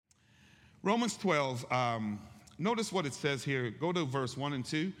Romans 12, notice what it says here. Go to verse 1 and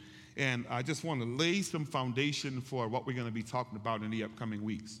 2, and I just want to lay some foundation for what we're going to be talking about in the upcoming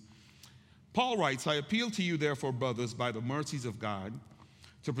weeks. Paul writes, I appeal to you, therefore, brothers, by the mercies of God,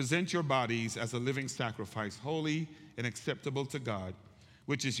 to present your bodies as a living sacrifice, holy and acceptable to God,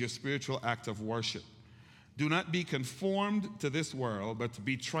 which is your spiritual act of worship. Do not be conformed to this world, but to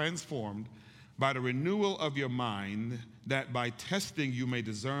be transformed by the renewal of your mind, that by testing you may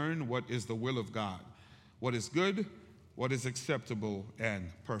discern what is the will of God, what is good, what is acceptable and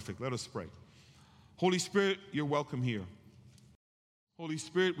perfect. Let us pray. Holy Spirit, you're welcome here. Holy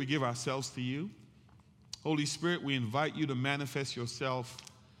Spirit, we give ourselves to you. Holy Spirit, we invite you to manifest yourself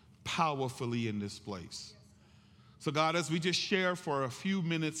powerfully in this place. So God, as we just share for a few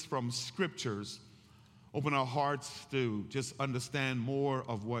minutes from scriptures, open our hearts to just understand more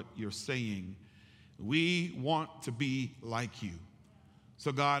of what you're saying. We want to be like you.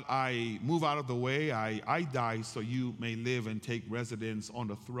 So God, I move out of the way. I die so you may live and take residence on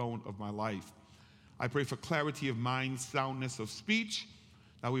the throne of my life. I pray for clarity of mind, soundness of speech,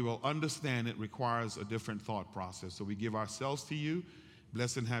 that we will understand it requires a different thought process. So we give ourselves to you.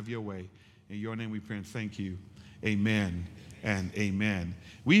 Bless and have your way. In your name we pray and thank you. Amen and amen.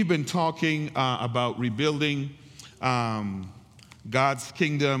 We've been talking about rebuilding God's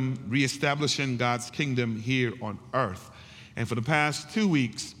kingdom, reestablishing God's kingdom here on earth. And for the past 2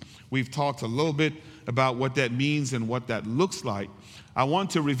 weeks, we've talked a little bit about what that means and what that looks like. I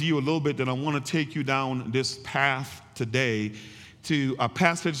want to review a little bit, then I want to take you down this path today to a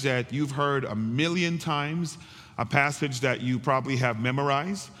passage that you've heard a million times, a passage that you probably have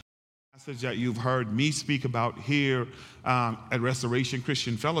memorized, a passage that you've heard me speak about here at Restoration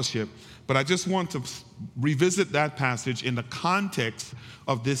Christian Fellowship. But I just want to revisit that passage in the context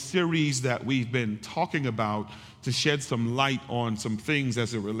of this series that we've been talking about to shed some light on some things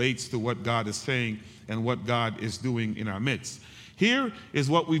as it relates to what God is saying and what God is doing in our midst. Here is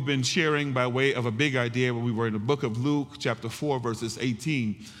what we've been sharing by way of a big idea when we were in the book of Luke, chapter 4, verses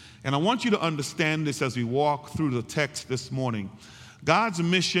 18. And I want you to understand this as we walk through the text this morning. God's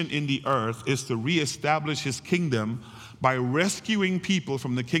mission in the earth is to reestablish his kingdom by rescuing people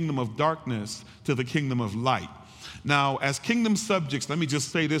from the kingdom of darkness to the kingdom of light. Now, as kingdom subjects, let me just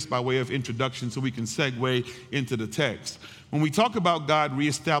say this by way of introduction so we can segue into the text. When we talk about God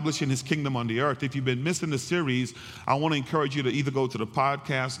reestablishing his kingdom on the earth, if you've been missing the series, I want to encourage you to either go to the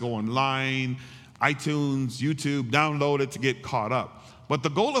podcast, go online, iTunes, YouTube, download it to get caught up. But the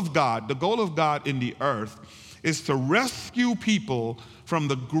goal of God in the earth is to rescue people from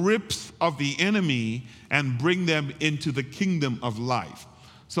the grips of the enemy and bring them into the kingdom of life.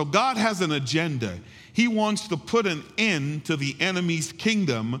 So God has an agenda. He wants to put an end to the enemy's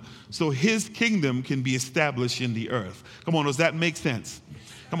kingdom so his kingdom can be established in the earth. Come on, does that make sense?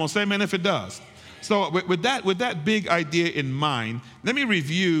 Come on, say amen if it does. So with that big idea in mind, let me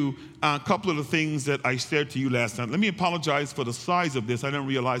review a couple of the things that I shared to you last time. Let me apologize for the size of this. I didn't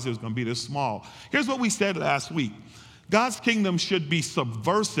realize it was going to be this small. Here's what we said last week. God's kingdom should be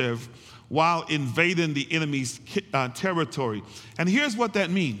subversive while invading the enemy's territory. And here's what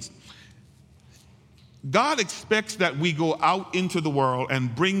that means. God expects that we go out into the world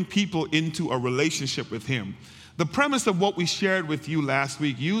and bring people into a relationship with him. The premise of what we shared with you last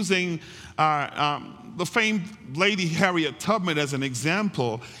week, using the famed Lady Harriet Tubman as an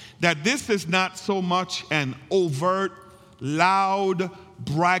example, that this is not so much an overt, loud,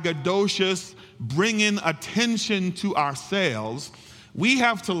 braggadocious, bringing attention to ourselves. We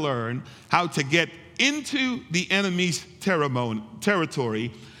have to learn how to get into the enemy's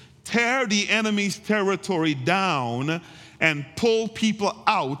territory, tear the enemy's territory down, and pull people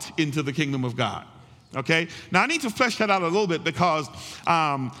out into the kingdom of God. Okay? Now, I need to flesh that out a little bit because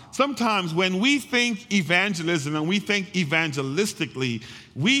sometimes when we think evangelism and we think evangelistically,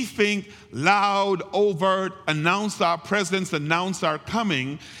 we think loud, overt, announce our presence, announce our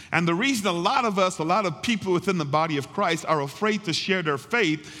coming. And the reason a lot of people within the body of Christ are afraid to share their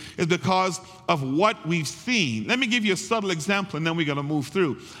faith is because of what we've seen. Let me give you a subtle example and then we're going to move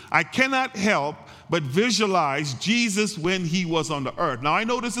through. I cannot help but visualize Jesus when he was on the earth. Now, I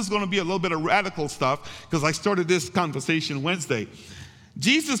know this is going to be a little bit of radical stuff because I started this conversation Wednesday.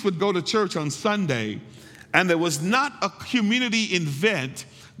 Jesus would go to church on Sunday, and there was not a community event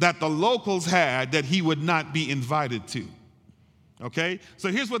that the locals had that he would not be invited to. Okay? So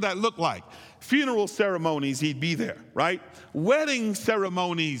here's what that looked like. Funeral ceremonies, he'd be there, right? Wedding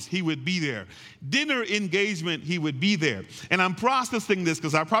ceremonies, he would be there. Dinner engagement, he would be there. And I'm processing this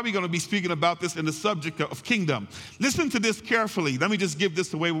because I'm probably going to be speaking about this in the subject of kingdom. Listen to this carefully. Let me just give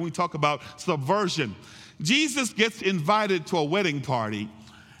this away when we talk about subversion. Jesus gets invited to a wedding party,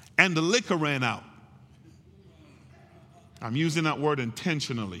 and the liquor ran out. I'm using that word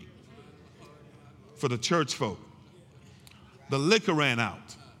intentionally for the church folk. The liquor ran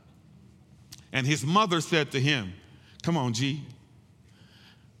out. And his mother said to him, come on, G,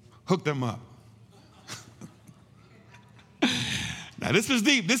 hook them up. Now, this is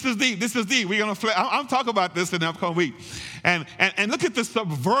deep. We're going to, I'm talking about this in the upcoming week. And look at the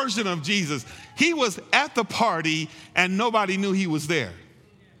subversion of Jesus. He was at the party and nobody knew he was there.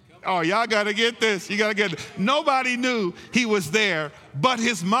 Oh, y'all got to get this. You got to get it. Nobody knew he was there but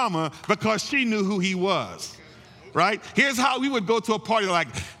his mama, because she knew who he was. Right? Here's how we would go to a party. Like,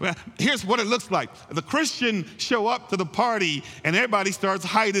 here's what it looks like. The Christian show up to the party and everybody starts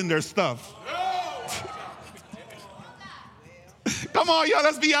hiding their stuff. Come on, y'all,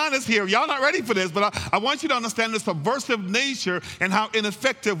 let's be honest here. Y'all not ready for this, but I want you to understand the subversive nature and how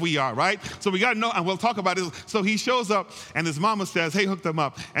ineffective we are, right? So we got to know, and we'll talk about it. So he shows up, and his mama says, hey, hook them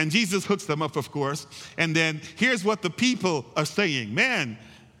up. And Jesus hooks them up, of course. And then here's what the people are saying. Man,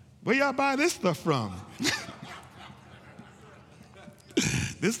 where y'all buy this stuff from?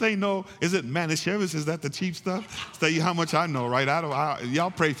 This ain't no, is it Manischewitz? Is that the cheap stuff? Tell you how much I know, right? Y'all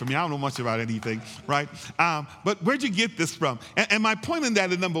pray for me. I don't know much about anything, right? But where'd you get this from? And my point in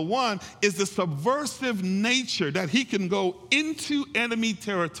that, number one, is the subversive nature that he can go into enemy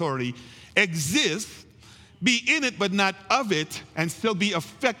territory, exist, be in it but not of it, and still be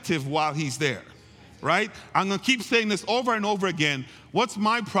effective while he's there. Right? I'm going to keep saying this over and over again. What's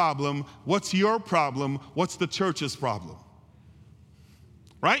my problem? What's your problem? What's the church's problem?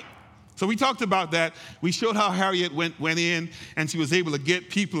 Right? So we talked about that. We showed how Harriet went in and she was able to get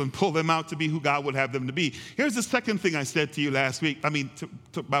people and pull them out to be who God would have them to be. Here's the second thing I said to you last week,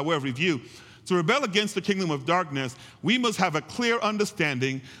 by way of review. To rebel against the kingdom of darkness, we must have a clear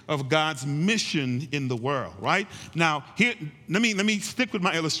understanding of God's mission in the world, right? Now, here, let me stick with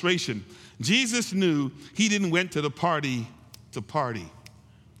my illustration. Jesus knew he didn't went to the party to party.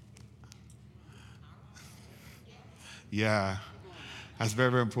 Yeah. That's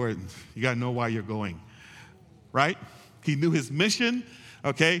very, very important. You got to know why you're going, right? He knew his mission,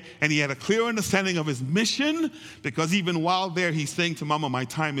 okay? And he had a clear understanding of his mission, because even while there, he's saying to Mama, my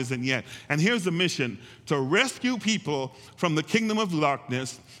time isn't yet. And here's the mission: to rescue people from the kingdom of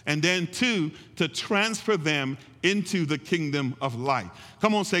darkness, and then two, to transfer them into the kingdom of light.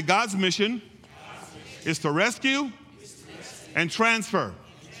 Come on, say, God's mission is to rescue and transfer.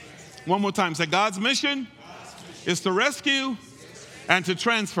 One more time, say, God's mission is to rescue and to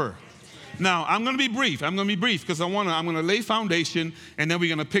transfer. Now, I'm going to be brief. Because I'm going to lay foundation, and then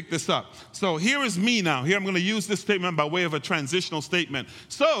we're going to pick this up. So here is me now. Here I'm going to use this statement by way of a transitional statement.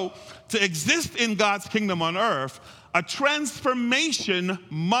 So to exist in God's kingdom on earth, a transformation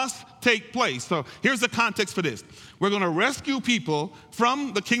must take place. So here's the context for this. We're going to rescue people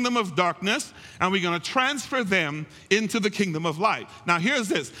from the kingdom of darkness, and we're going to transfer them into the kingdom of light. Now here's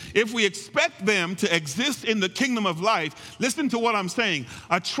this. If we expect them to exist in the kingdom of light, listen to what I'm saying.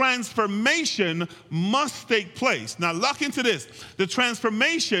 A transformation must take place. Now lock into this. The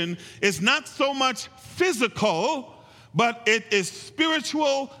transformation is not so much physical, but it is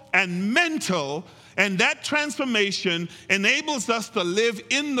spiritual and mental. And that transformation enables us to live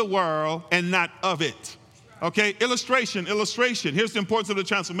in the world and not of it. Okay, illustration. Here's the importance of the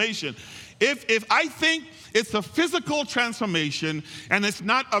transformation. If I think it's a physical transformation and it's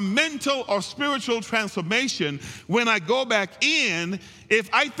not a mental or spiritual transformation, when I go back in, if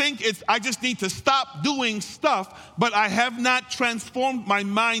I think I just need to stop doing stuff, but I have not transformed my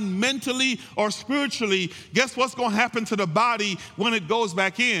mind mentally or spiritually, guess what's going to happen to the body when it goes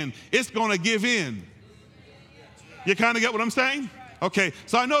back in? It's going to give in. You kind of get what I'm saying? Okay,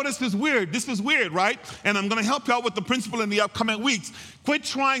 so I know this is weird, right? And I'm going to help you out with the principle in the upcoming weeks. Quit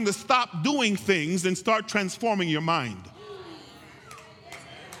trying to stop doing things and start transforming your mind.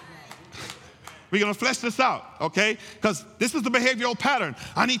 We're going to flesh this out, okay? Because this is the behavioral pattern.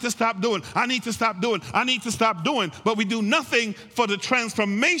 I need to stop doing. But we do nothing for the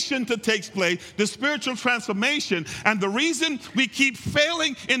transformation to take place, the spiritual transformation. And the reason we keep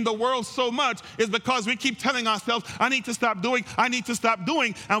failing in the world so much is because we keep telling ourselves, I need to stop doing.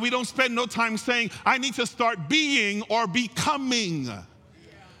 And we don't spend no time saying, I need to start being or becoming.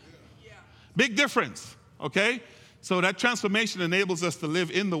 Big difference, okay? So that transformation enables us to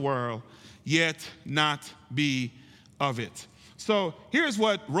live in the world, yet not be of it. So here's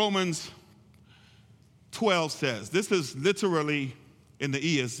what Romans 12 says. This is literally in the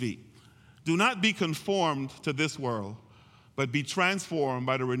ESV. Do not be conformed to this world, but be transformed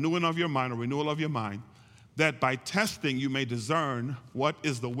by the renewal of your mind, that by testing you may discern what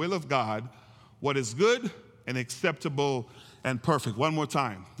is the will of God, what is good and acceptable and perfect. One more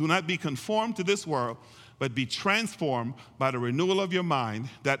time. Do not be conformed to this world, but be transformed by the renewal of your mind,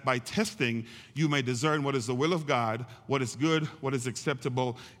 that by testing you may discern what is the will of God, what is good, what is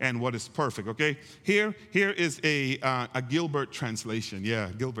acceptable, and what is perfect, okay? Here is a Gilbert translation. Yeah,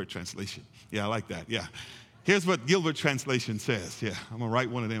 Gilbert translation. Yeah, I like that, yeah. Here's what Gilbert translation says. Yeah, I'm going to write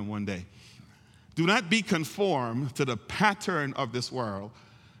one of them one day. Do not be conformed to the pattern of this world,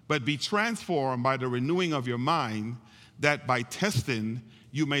 but be transformed by the renewing of your mind, that by testing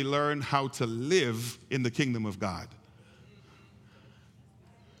you may learn how to live in the kingdom of God.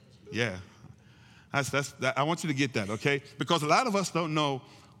 Yeah, I want you to get that, okay? Because a lot of us don't know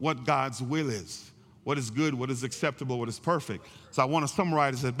what God's will is, what is good, what is acceptable, what is perfect. So I want to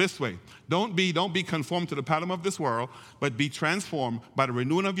summarize it this way. Don't be conformed to the pattern of this world, but be transformed by the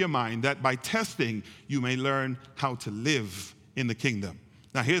renewing of your mind, that by testing you may learn how to live in the kingdom.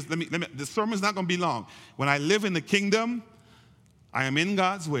 Now the sermon's not going to be long. When I live in the kingdom, I am in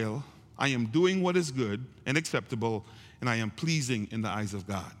God's will, I am doing what is good and acceptable, and I am pleasing in the eyes of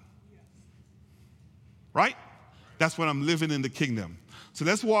God. Right? That's when I'm living in the kingdom. So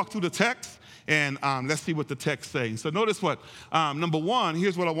let's walk through the text, and let's see what the text is saying. So notice what, number one,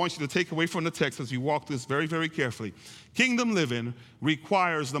 here's what I want you to take away from the text as we walk this very, very carefully. Kingdom living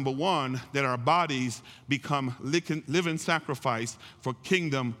requires, number one, that our bodies become living sacrifice for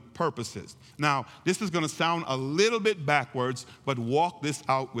kingdom purposes. Now, this is going to sound a little bit backwards, but walk this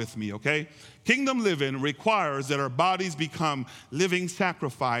out with me, okay? Kingdom living requires that our bodies become living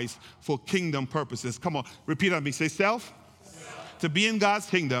sacrifice for kingdom purposes. Come on, repeat after me. Say self. To be in God's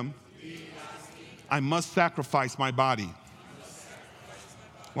kingdom, I must sacrifice my body.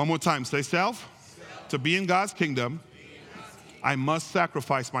 One more time. Say self. To be in God's kingdom, I must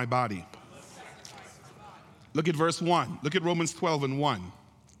sacrifice my body. Look at verse 1. Look at Romans 12:1.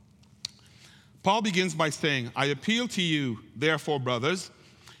 Paul begins by saying, I appeal to you, therefore, brothers,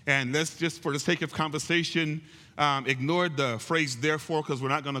 and let's just, for the sake of conversation, ignore the phrase therefore, because we're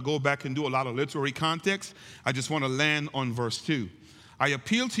not going to go back and do a lot of literary context. I just want to land on verse 2. I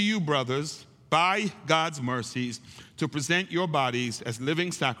appeal to you, brothers, by God's mercies, to present your bodies as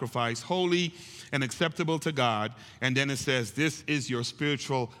living sacrifice, holy and acceptable to God. And then it says, this is your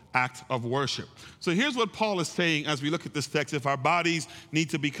spiritual act of worship. So here's what Paul is saying as we look at this text. If our bodies need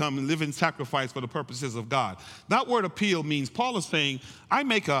to become living sacrifice for the purposes of God. That word appeal means Paul is saying, I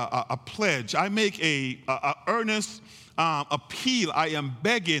make a pledge. I make a earnest appeal. I am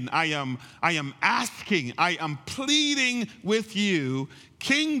begging. I am asking. I am pleading with you,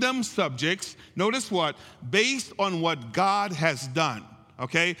 kingdom subjects. Notice what? Based on what God has done.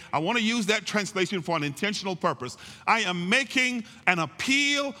 Okay? I want to use that translation for an intentional purpose. I am making an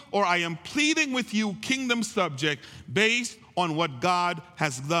appeal, or I am pleading with you, kingdom subject, based on what God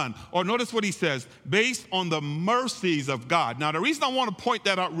has done. Or notice what he says, based on the mercies of God. Now, the reason I want to point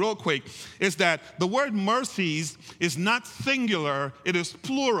that out real quick is that the word mercies is not singular, it is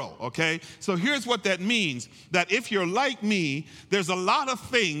plural, okay? So here's what that means, that if you're like me, there's a lot of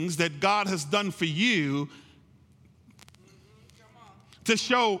things that God has done for you to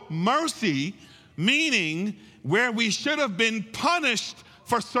show mercy, meaning where we should have been punished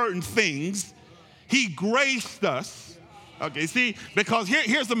for certain things, he graced us. Okay, see, because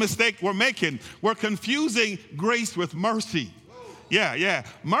here's the mistake we're making. We're confusing grace with mercy. Yeah.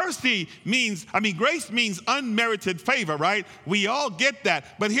 Mercy means, grace means unmerited favor, right? We all get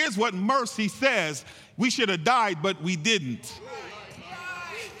that. But here's what mercy says. We should have died, but we didn't.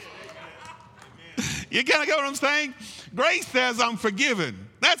 You kind of get what I'm saying? Grace says I'm forgiven.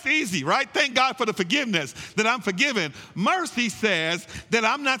 That's easy, right? Thank God for the forgiveness, that I'm forgiven. Mercy says that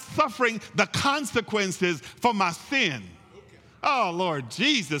I'm not suffering the consequences for my sin. Oh, Lord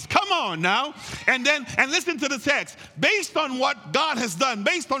Jesus, come on now. And listen to the text. Based on what God has done,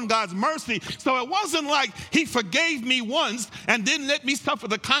 based on God's mercy. So it wasn't like he forgave me once and didn't let me suffer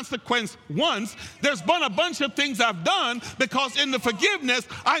the consequence once. There's been a bunch of things I've done because in the forgiveness,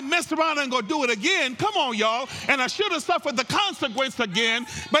 I messed around and go do it again. Come on, y'all. And I should have suffered the consequence again,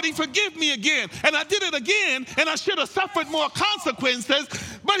 but he forgave me again. And I did it again, and I should have suffered more consequences,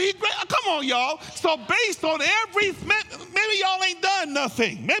 but come on, y'all. So based on maybe y'all ain't done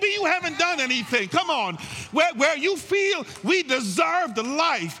nothing. Maybe you haven't done anything. Come on. Where you feel we deserve the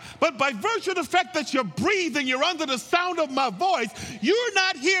life, but by virtue of the fact that you're breathing, you're under the sound of my voice, you're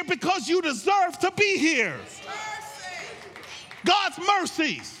not here because you deserve to be here. God's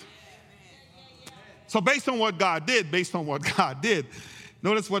mercies. So based on what God did,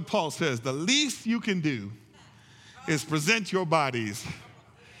 notice what Paul says. The least you can do is present your bodies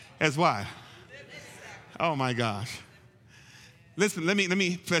as what? Oh my gosh. listen, let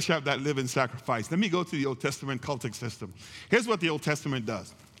me flesh out that living sacrifice. Let me go to the Old Testament cultic system. Here's what the Old Testament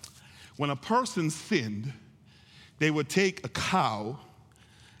does. When a person sinned, they would take a cow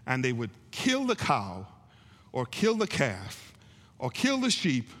and they would kill the cow or kill the calf or kill the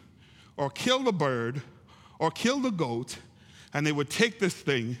sheep or kill the bird or kill the goat, and they would take this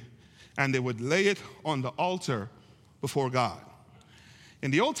thing and they would lay it on the altar before God. In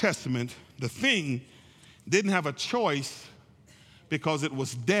the Old Testament, the thing didn't have a choice because it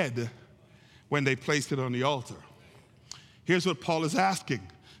was dead when they placed it on the altar. Here's what Paul is asking.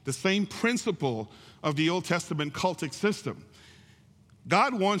 The same principle of the Old Testament cultic system.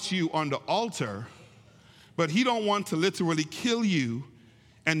 God wants you on the altar, but he don't want to literally kill you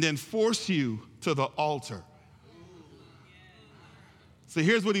and then force you to the altar. So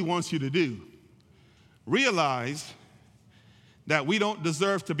here's what he wants you to do. Realize that we don't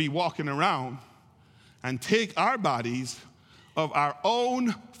deserve to be walking around and take our bodies of our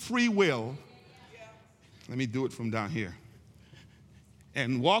own free will. Let me do it from down here.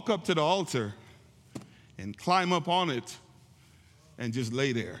 And walk up to the altar and climb up on it and just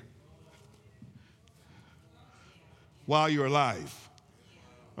lay there while you're alive.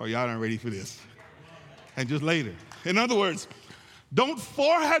 Oh, y'all aren't ready for this. And just lay there. In other words, don't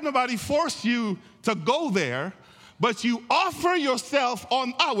have nobody force you to go there, but you offer yourself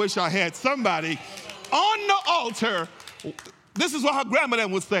on, I wish I had somebody, on the altar. This is what her grandmother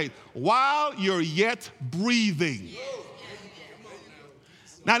would say, while you're yet breathing.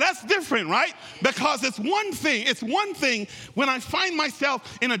 Now that's different, right? Because it's one thing when I find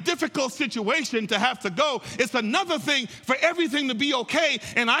myself in a difficult situation to have to go. It's another thing for everything to be okay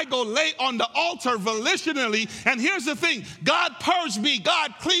and I go lay on the altar volitionally. And here's the thing, God purge me,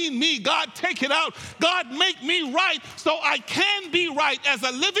 God clean me, God take it out, God make me right so I can be right as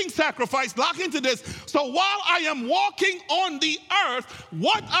a living sacrifice. Lock into this. So while I am walking on the earth,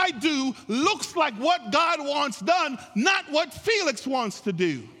 what I do looks like what God wants done, not what Felix wants to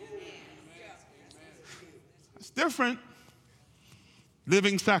do. It's different.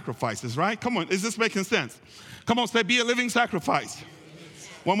 Living sacrifices, right? Come on, is this making sense? Come on, say, be a living sacrifice.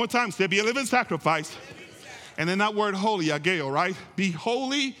 One more time, say, be a living sacrifice. And then that word holy, ageo, right? Be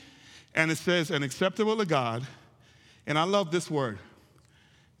holy, and it says, and acceptable to God. And I love this word.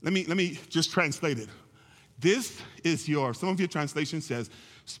 Let me just translate it. This is some of your translation says,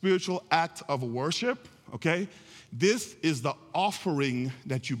 spiritual act of worship, okay? This is the offering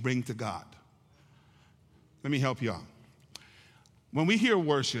that you bring to God. Let me help you out. When we hear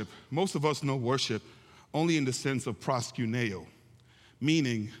worship, most of us know worship only in the sense of proskuneo,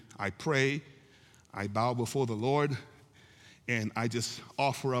 meaning I pray, I bow before the Lord, and I just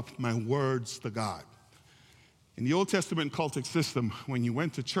offer up my words to God. In the Old Testament cultic system, when you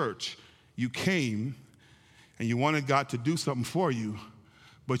went to church, you came and you wanted God to do something for you,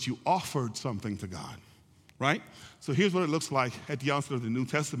 but you offered something to God, right? So here's what it looks like at the onset of the New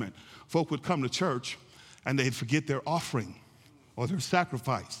Testament. Folk would come to church and they'd forget their offering or their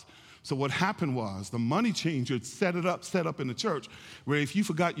sacrifice. So what happened was the money changer set up in the church where if you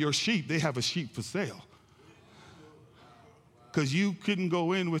forgot your sheep, they have a sheep for sale. Because you couldn't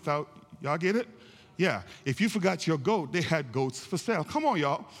go in without, y'all get it? Yeah, if you forgot your goat, they had goats for sale. Come on,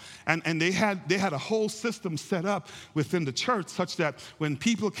 y'all. And they had a whole system set up within the church such that when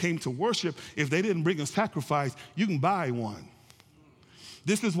people came to worship, if they didn't bring a sacrifice, you can buy one.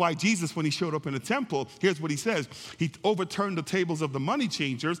 This is why Jesus, when he showed up in the temple, here's what he says. He overturned the tables of the money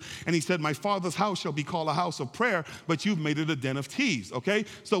changers, and he said, my Father's house shall be called a house of prayer, but you've made it a den of thieves, okay?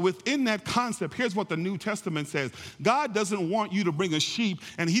 So within that concept, here's what the New Testament says. God doesn't want you to bring a sheep,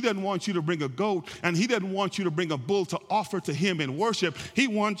 and he doesn't want you to bring a goat, and he doesn't want you to bring a bull to offer to him in worship. He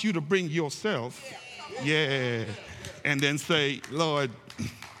wants you to bring yourself. Yeah. And then say, Lord,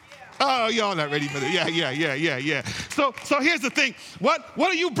 oh, y'all not ready for that. Yeah. So here's the thing. What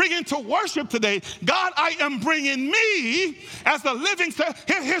are you bringing to worship today? God, I am bringing me as a living,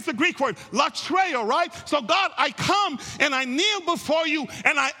 here's the Greek word, latreo, right? So God, I come and I kneel before you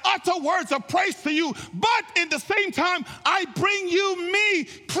and I utter words of praise to you. But in the same time, I bring you me,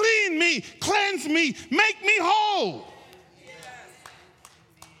 clean me, cleanse me, make me whole.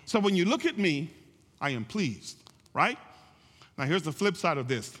 So when you look at me, I am pleased, right? Now, here's the flip side of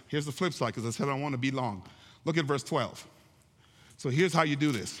this. Here's the flip side, because I said I don't want to be long. Look at verse 12. So here's how you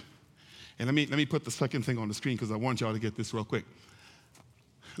do this. And let me put the second thing on the screen, because I want y'all to get this real quick.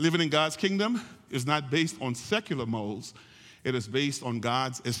 Living in God's kingdom is not based on secular molds. It is based on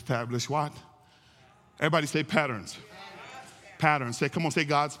God's established what? Everybody say patterns. Patterns. Say, come on, say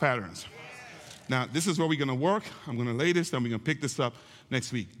God's patterns. Now, this is where we're going to work. I'm going to lay this, then we're going to pick this up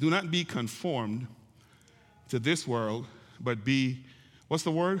next week. Do not be conformed to this world, but be, what's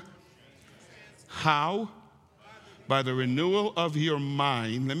the word? How? By the renewal of your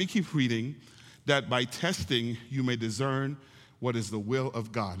mind. Let me keep reading. That by testing you may discern what is the will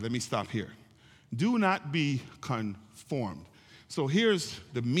of God. Let me stop here. Do not be conformed. So here's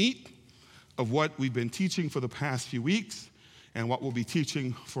the meat of what we've been teaching for the past few weeks and what we'll be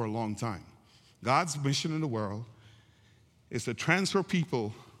teaching for a long time. God's mission in the world is to transfer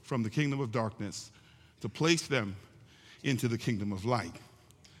people from the kingdom of darkness to place them into the kingdom of light.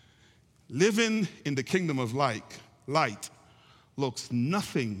 Living in the kingdom of light looks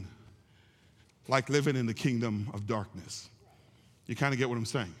nothing like living in the kingdom of darkness. You kind of get what I'm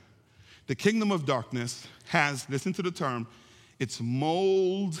saying? The kingdom of darkness has, listen to the term, its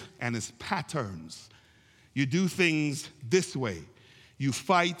mold and its patterns. You do things this way. You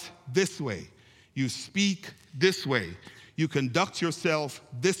fight this way. You speak this way. You conduct yourself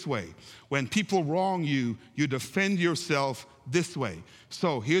this way. When people wrong you, you defend yourself this way.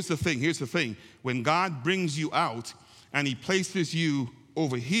 So here's the thing. When God brings you out and he places you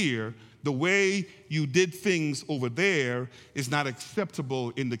over here, the way you did things over there is not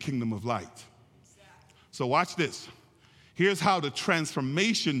acceptable in the kingdom of light. So watch this. Here's how the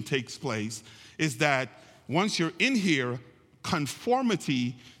transformation takes place, is that once you're in here,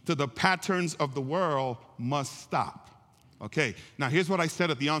 conformity to the patterns of the world must stop. Okay, now here's what I said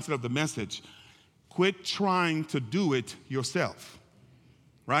at the onset of the message. Quit trying to do it yourself,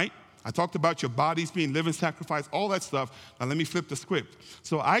 right? I talked about your bodies being living sacrifice, all that stuff. Now let me flip the script.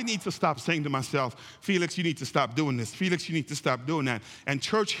 So I need to stop saying to myself, Felix, you need to stop doing this. Felix, you need to stop doing that. And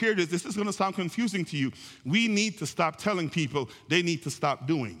church, hear this. This is going to sound confusing to you. We need to stop telling people they need to stop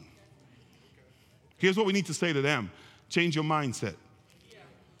doing. Here's what we need to say to them. Change your mindset.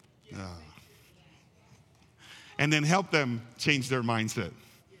 And then help them change their mindset,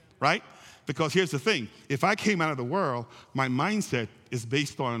 right? Because here's the thing. If I came out of the world, my mindset is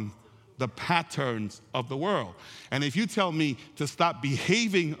based on the patterns of the world. And if you tell me to stop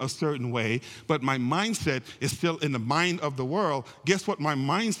behaving a certain way, but my mindset is still in the mind of the world, guess what my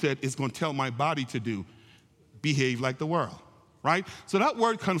mindset is going to tell my body to do? Behave like the world. Right? So that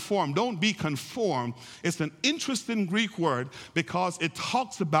word conform, don't be conformed, it's an interesting Greek word because it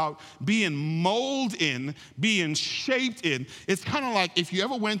talks about being molded in, being shaped in. It's kind of like if you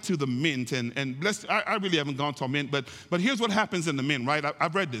ever went to the Mint, and I really haven't gone to a Mint, but here's what happens in the Mint, right?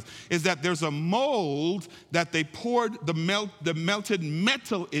 I've read this, is that there's a mold that they poured the melted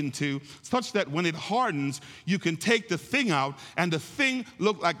metal into such that when it hardens, you can take the thing out and the thing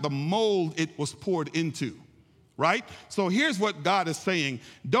looked like the mold it was poured into. Right? So here's what God is saying.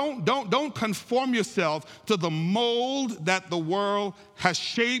 Don't conform yourself to the mold that the world has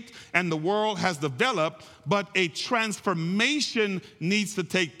shaped and the world has developed, but a transformation needs to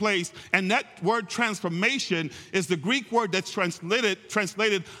take place. And that word transformation is the Greek word that's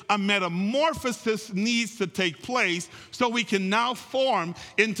translated a metamorphosis needs to take place so we can now form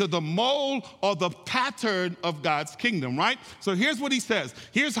into the mold or the pattern of God's kingdom, right? So here's what he says.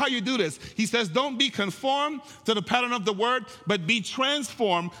 Here's how you do this. He says, don't be conformed to the pattern of the word, but be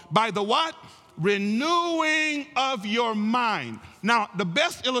transformed by the what? Renewing of your mind. Now, the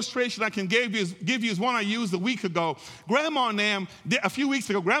best illustration I can give you is one I used a week ago. A few weeks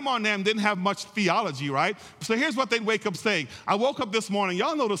ago, Grandma and them didn't have much theology, right? So here's what they'd wake up saying. I woke up this morning,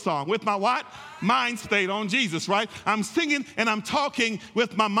 y'all know the song, with my what? Mind stayed on Jesus, right? I'm singing and I'm talking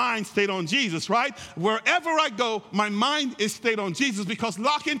with my mind stayed on Jesus, right? Wherever I go, my mind is stayed on Jesus, because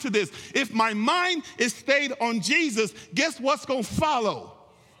lock into this. If my mind is stayed on Jesus, guess what's going to follow?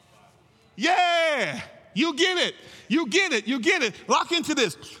 Yeah, you get it. You get it. You get it. Lock into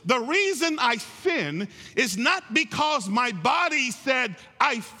this. The reason I sin is not because my body said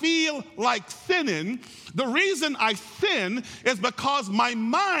I feel like sinning. The reason I sin is because my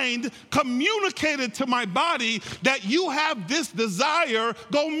mind communicated to my body that you have this desire,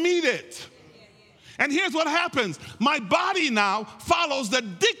 go meet it. And here's what happens. My body now follows the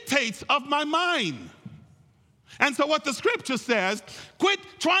dictates of my mind. And so what the scripture says, quit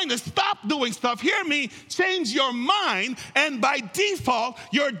trying to stop doing stuff. Hear me, change your mind, and by default,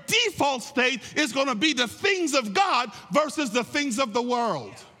 your default state is going to be the things of God versus the things of the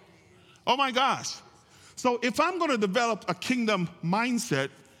world. Oh my gosh. So if I'm going to develop a kingdom mindset,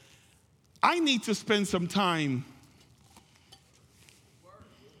 I need to spend some time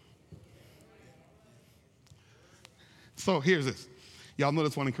So here's this. Y'all know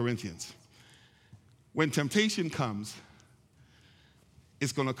this one in Corinthians. When temptation comes,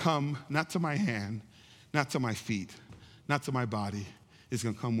 it's going to come not to my hand, not to my feet, not to my body. It's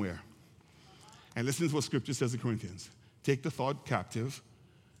going to come where? And listen to what Scripture says in Corinthians. Take the thought captive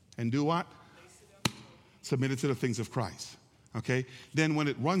and do what? submitted to the things of Christ, okay? Then when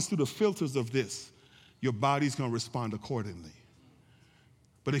it runs through the filters of this, your body's going to respond accordingly.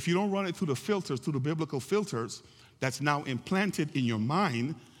 But if you don't run it through the filters, through the biblical filters that's now implanted in your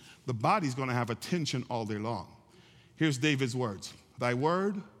mind, the body's going to have a tension all day long. Here's David's words. Thy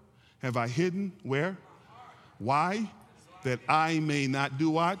word have I hidden, where? Why? That I may not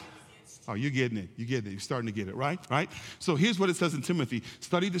do what? Oh, you're getting it. You're getting it. You're starting to get it, right? Right? So here's what it says in Timothy.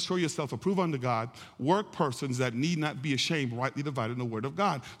 Study to show yourself approved unto God, work persons that need not be ashamed, rightly dividing the word of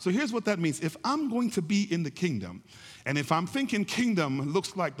God. So here's what that means. If I'm going to be in the kingdom, and if I'm thinking kingdom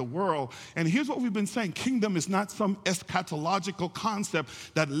looks like the world, and here's what we've been saying, kingdom is not some eschatological concept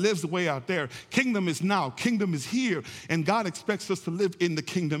that lives way out there. Kingdom is now, kingdom is here, and God expects us to live in the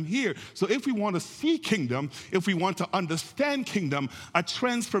kingdom here. So if we want to see kingdom, if we want to understand kingdom, a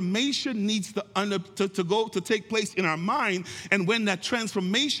transformation needs to take place in our mind, and when that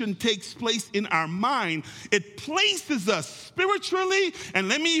transformation takes place in our mind, it places us spiritually, and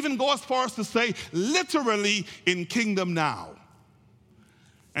let me even go as far as to say literally in kingdom now.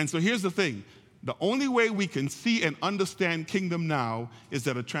 And so here's the thing. The only way we can see and understand kingdom now is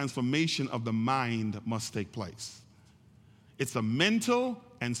that a transformation of the mind must take place. It's a mental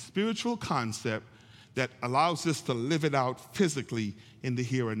and spiritual concept that allows us to live it out physically in the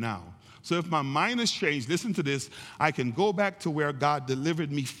here and now. So if my mind is changed, listen to this, I can go back to where God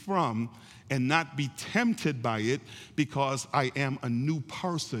delivered me from and not be tempted by it because I am a new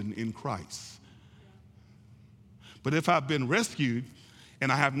person in Christ. But if I've been rescued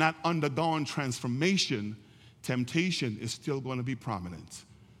and I have not undergone transformation, temptation is still going to be prominent.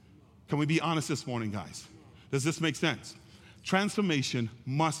 Can we be honest this morning, guys? Does this make sense? Transformation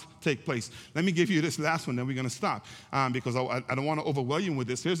must take place. Let me give you this last one, then we're going to stop because I don't want to overwhelm you with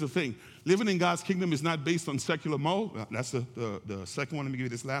this. Here's the thing. Living in God's kingdom is not based on secular mode. That's the second one. Let me give you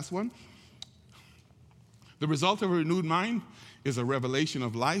this last one. The result of a renewed mind is a revelation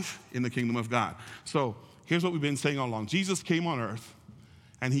of life in the kingdom of God. So here's what we've been saying all along. Jesus came on earth,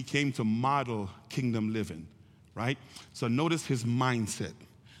 and he came to model kingdom living, right? So notice his mindset.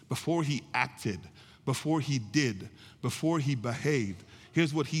 Before he acted, before he did, before he behaved,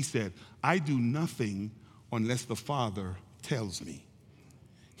 here's what he said. I do nothing unless the Father tells me.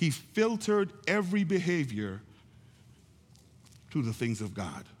 He filtered every behavior through the things of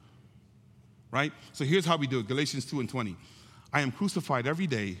God, right? So here's how we do it. Galatians 2:20. I am crucified every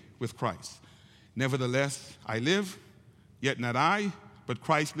day with Christ. Nevertheless, I live, yet not I, but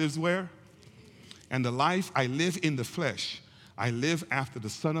Christ lives where? And the life I live in the flesh, I live after the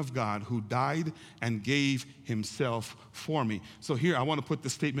Son of God who died and gave himself for me. So here, I want to put the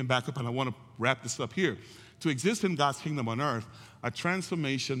statement back up, and I want to wrap this up here. To exist in God's kingdom on earth, a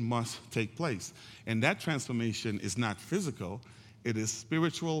transformation must take place. And that transformation is not physical, it is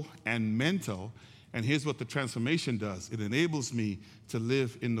spiritual and mental. And here's what the transformation does. It enables me to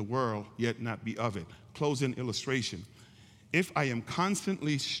live in the world, yet not be of it. Closing illustration. If I am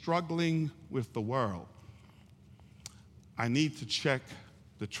constantly struggling with the world, I need to check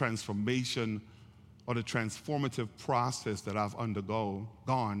the transformation or the transformative process that I've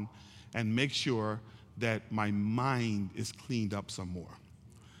undergone and make sure that my mind is cleaned up some more.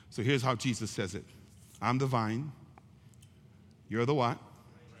 So here's how Jesus says it. I'm the vine. You're the what?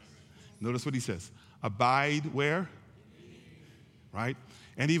 Notice what he says. Abide where? Right?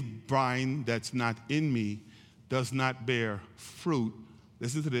 Any vine that's not in me does not bear fruit.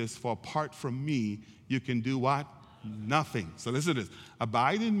 Listen to this. For apart from me, you can do what? Nothing. So listen to this.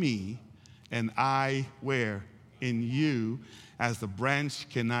 Abide in me, and I where? In you, as the branch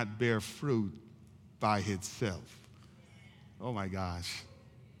cannot bear fruit by itself. Oh my gosh.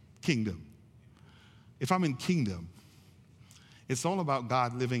 Kingdom. If I'm in kingdom, it's all about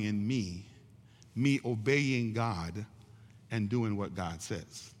God living in me obeying God and doing what God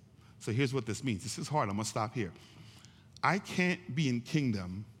says. So here's what this means. This is hard. I'm going to stop here. I can't be in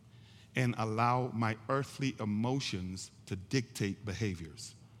kingdom and allow my earthly emotions to dictate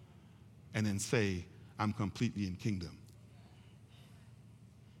behaviors and then say I'm completely in kingdom.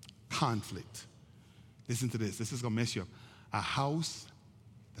 Conflict. Listen to this. This is going to mess you up. A house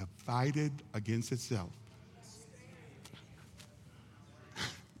divided against itself.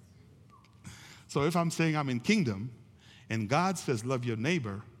 So if I'm saying I'm in kingdom, and God says love your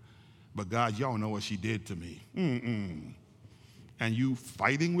neighbor, but God, y'all know what she did to me. And you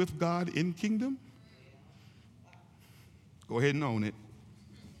fighting with God in kingdom? Go ahead and own it.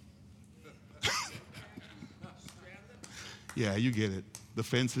 Yeah, you get it. The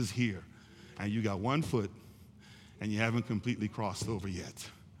fence is here, and you got one foot, and you haven't completely crossed over yet.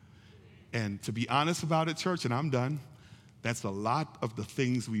 And to be honest about it, church, and I'm done, that's a lot of the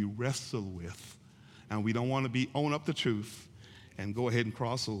things we wrestle with and we don't want to own up the truth and go ahead and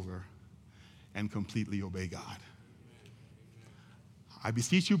cross over and completely obey God. I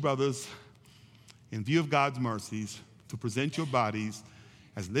beseech you, brothers, in view of God's mercies, to present your bodies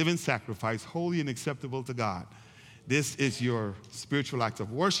as living sacrifice, holy and acceptable to God. This is your spiritual act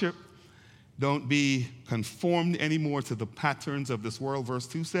of worship. Don't be conformed anymore to the patterns of this world, verse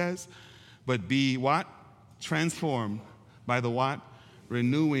 2 says, but be what? Transformed by the what?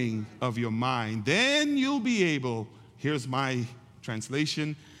 Renewing of your mind. Then you'll be able, here's my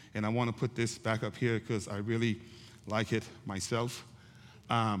translation, and I want to put this back up here because I really like it myself.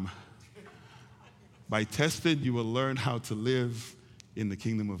 By testing, you will learn how to live in the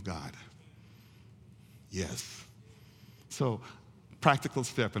kingdom of God. Yes. So, practical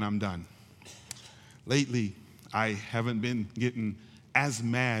step, and I'm done. Lately, I haven't been getting as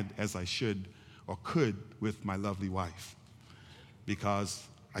mad as I should or could with my lovely wife, because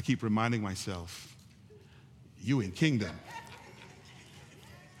I keep reminding myself, you in kingdom.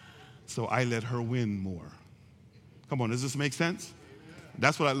 So I let her win more. Come on, does this make sense?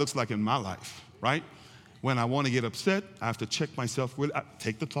 That's what it looks like in my life, right? When I want to get upset, I have to check myself.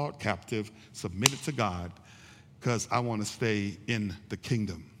 Take the thought captive, submit it to God, because I want to stay in the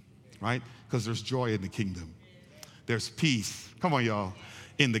kingdom, right? Because there's joy in the kingdom. There's peace. Come on, y'all.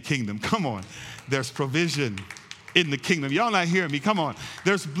 In the kingdom. Come on. There's provision in the kingdom. Y'all not hearing me? Come on.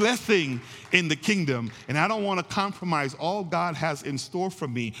 There's blessing in the kingdom, and I don't want to compromise all God has in store for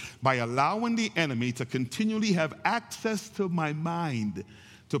me by allowing the enemy to continually have access to my mind,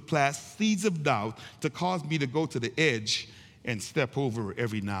 to plant seeds of doubt, to cause me to go to the edge and step over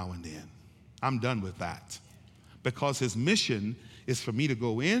every now and then. I'm done with that, because his mission is for me to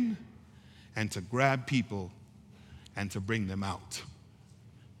go in and to grab people and to bring them out.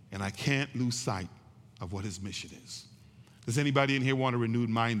 And I can't lose sight of what his mission is. Does anybody in here want a renewed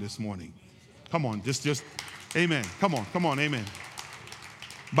mind this morning? Come on, just, amen. Come on, amen.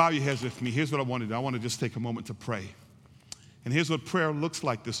 Bow your heads with me. Here's what I want to do. I want to just take a moment to pray. And here's what prayer looks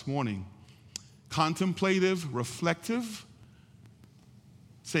like this morning. Contemplative, reflective,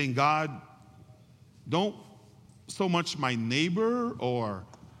 saying, God, don't so much my neighbor or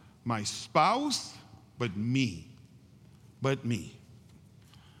my spouse, but me. But me.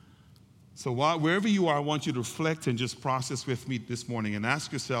 So wherever you are, I want you to reflect and just process with me this morning and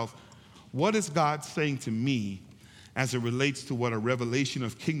ask yourself, what is God saying to me as it relates to what a revelation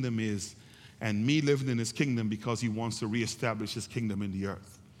of kingdom is and me living in his kingdom because he wants to reestablish his kingdom in the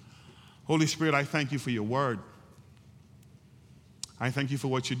earth? Holy Spirit, I thank you for your word. I thank you for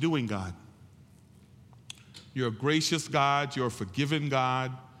what you're doing, God. You're a gracious God. You're a forgiving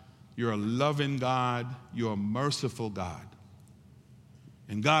God. You're a loving God. You're a merciful God.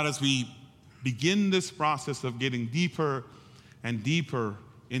 And God, as we begin this process of getting deeper and deeper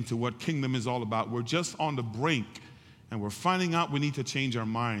into what kingdom is all about, we're just on the brink, and we're finding out we need to change our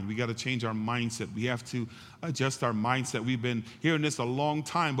mind. We got to change our mindset. We have to adjust our mindset. We've been hearing this a long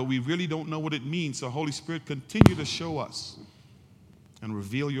time, but we really don't know what it means. So Holy Spirit, continue to show us and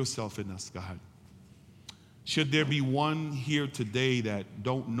reveal yourself in us, God. Should there be one here today that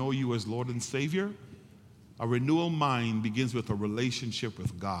don't know you as Lord and Savior, a renewal mind begins with a relationship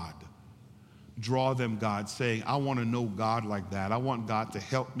with God. Draw them, God, saying, I want to know God like that. I want God to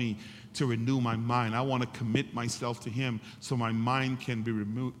help me to renew my mind. I want to commit myself to him so my mind can be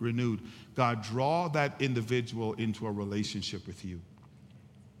renewed. God, draw that individual into a relationship with you.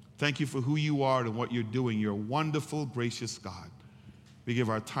 Thank you for who you are and what you're doing. You're a wonderful, gracious God. We give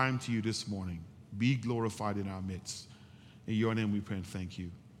our time to you this morning. Be glorified in our midst. In your name we pray and thank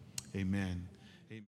you. Amen.